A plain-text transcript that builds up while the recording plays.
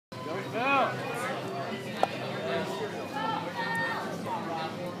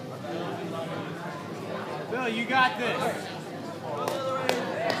Bill, you got this.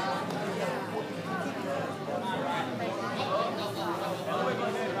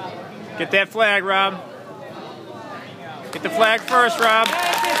 Get that flag, Rob. Get the flag first, Rob.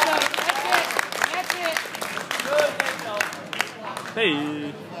 That's it.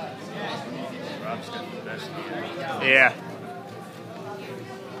 Hey. Rob's got the best hand. Yeah.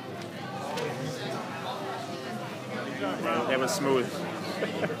 That was smooth.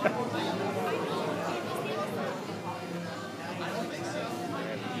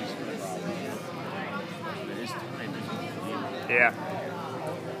 Yeah.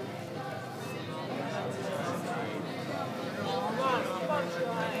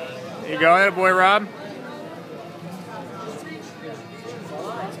 There you go, that boy, Rob.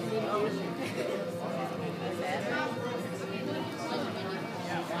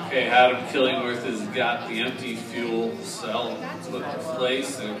 Okay, Adam Killingworth has got the empty fuel cell put in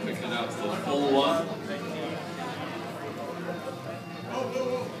place. They're picking up the full one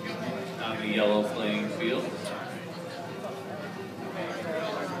on the yellow playing field.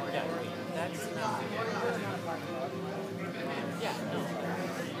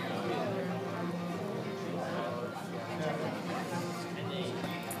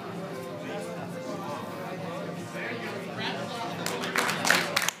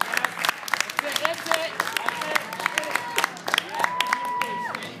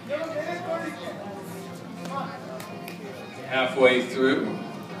 Halfway through,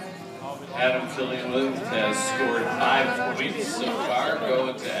 Adam Killingworth has scored 5 points so far,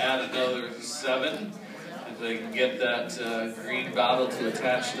 going to add another 7. If they can get that green bottle to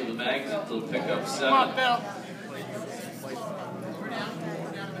attach to the magnet, they'll pick up 7. Come on, Bill.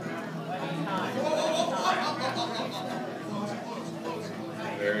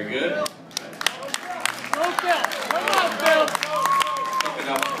 Very good. Go, Bill. Come on, Bill. Picking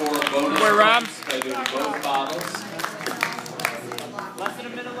up 4 bonus Boy, Rob. points by doing both bottles. Less than a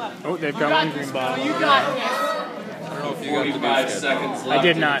minute left. Oh, they've got one green bottle. You got this. I don't know if you got the 45 news seconds I left.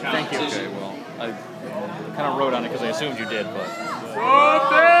 did in not, the thank you. competition. Okay, well, I kind of wrote on it because I assumed you did, but...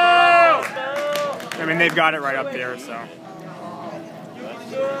 I mean, they've got it right up there, so.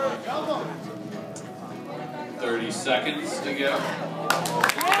 30 seconds to go.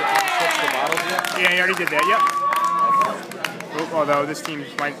 Yeah, he already did that, yep. Although this team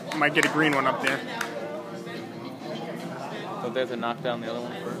might get a green one up there. Don't they have to knock down the other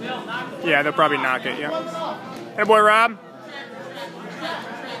one first? Yeah, they'll probably knock it, yeah. Hey, boy, Rob.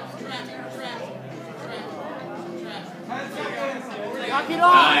 Knock it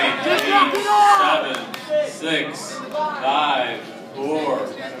off. 9, Just knock it off. 8, 7, 6, 5, 4,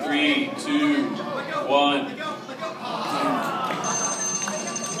 3, 2, 1.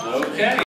 Okay.